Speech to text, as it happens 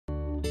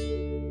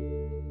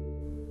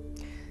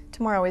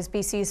Tomorrow is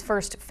BC's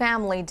first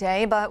Family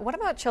Day, but what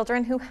about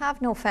children who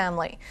have no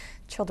family?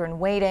 Children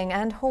waiting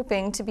and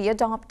hoping to be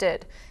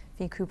adopted.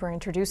 V. Cooper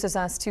introduces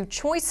us to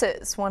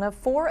Choices, one of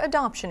 4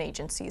 adoption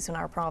agencies in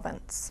our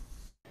province.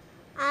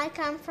 I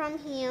come from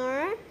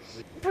here,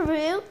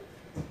 Peru,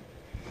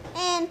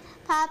 and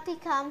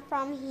Papi come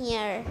from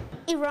here,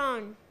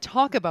 Iran.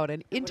 Talk about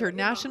an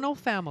international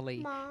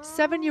family.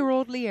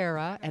 7-year-old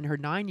Liera and her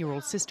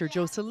 9-year-old sister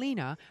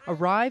Jocelina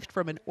arrived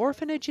from an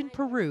orphanage in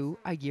Peru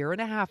a year and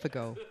a half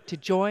ago to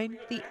join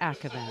the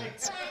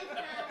Acavans.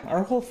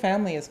 Our whole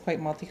family is quite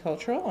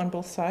multicultural on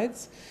both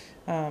sides.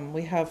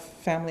 We have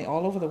family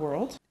all over the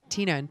world.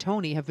 Tina and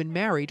Tony have been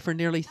married for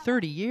nearly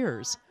 30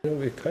 years.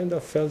 We kind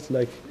of felt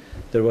like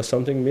there was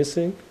something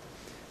missing,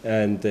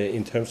 and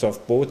in terms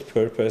of both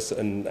purpose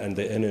and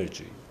the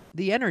energy.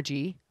 The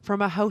energy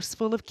from a house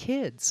full of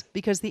kids,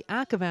 because the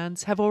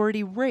Acavans have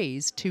already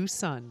raised 2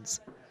 sons.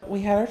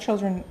 We had our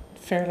children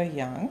fairly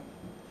young.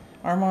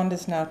 Armand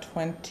is now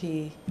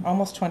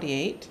almost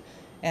 28,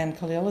 and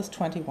Khalil is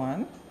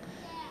 21.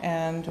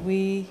 And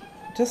we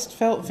just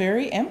felt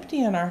very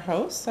empty in our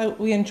house.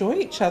 We enjoyed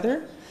each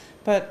other,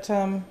 but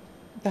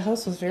the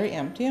house was very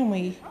empty, and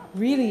we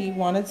really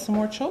wanted some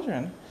more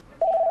children.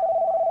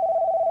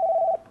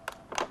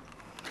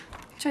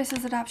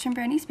 Choices Adoption,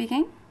 Brandy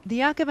speaking.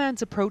 The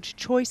Acavans approached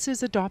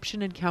Choices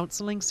Adoption and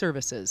Counselling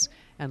Services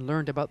and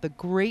learned about the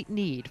great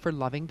need for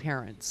loving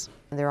parents.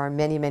 There are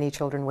many, many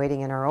children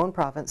waiting in our own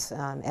province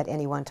at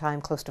any one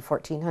time, close to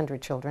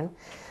 1,400 children,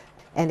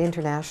 and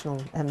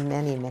international,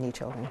 many, many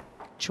children.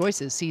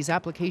 Choices sees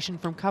application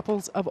from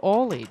couples of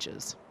all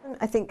ages.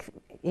 I think,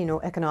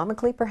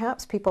 economically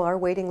perhaps people are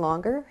waiting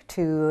longer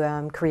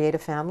to create a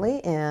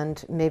family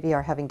and maybe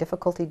are having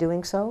difficulty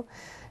doing so.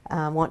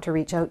 Want to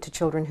reach out to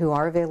children who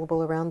are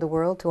available around the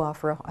world to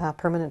offer a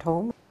permanent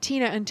home.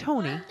 Tina and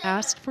Tony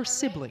asked for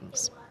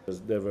siblings.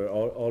 There were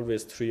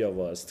always 3 of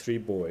us, 3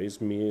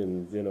 boys, me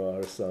and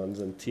our sons,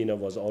 and Tina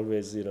was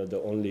always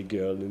the only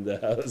girl in the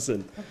house,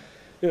 and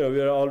we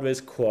were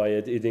always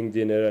quiet eating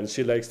dinner, and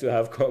she likes to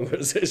have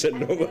conversation.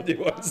 Nobody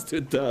wants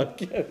to talk.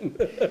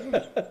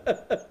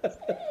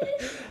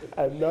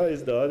 And now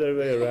it's the other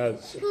way around.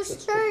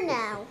 Whose turn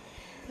now?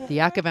 The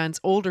Acavans'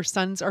 older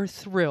sons are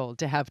thrilled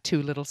to have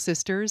 2 little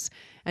sisters,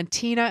 and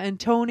Tina and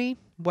Tony,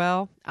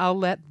 well, I'll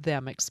let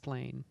them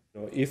explain.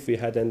 If we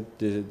hadn't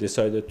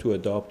decided to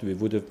adopt, we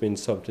would have been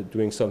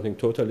doing something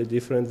totally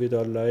different with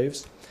our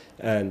lives.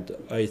 And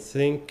I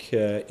think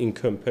in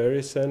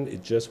comparison,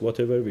 it's just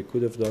whatever we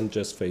could have done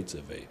just fades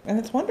away. And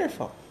it's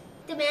wonderful.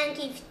 The man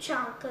gives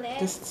chocolate.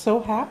 Just so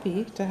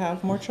happy to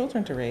have more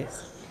children to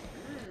raise.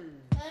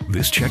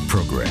 This Check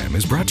program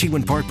is brought to you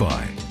in part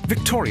by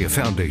Victoria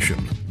Foundation,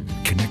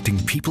 connecting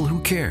people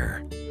who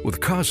care with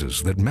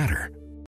causes that matter.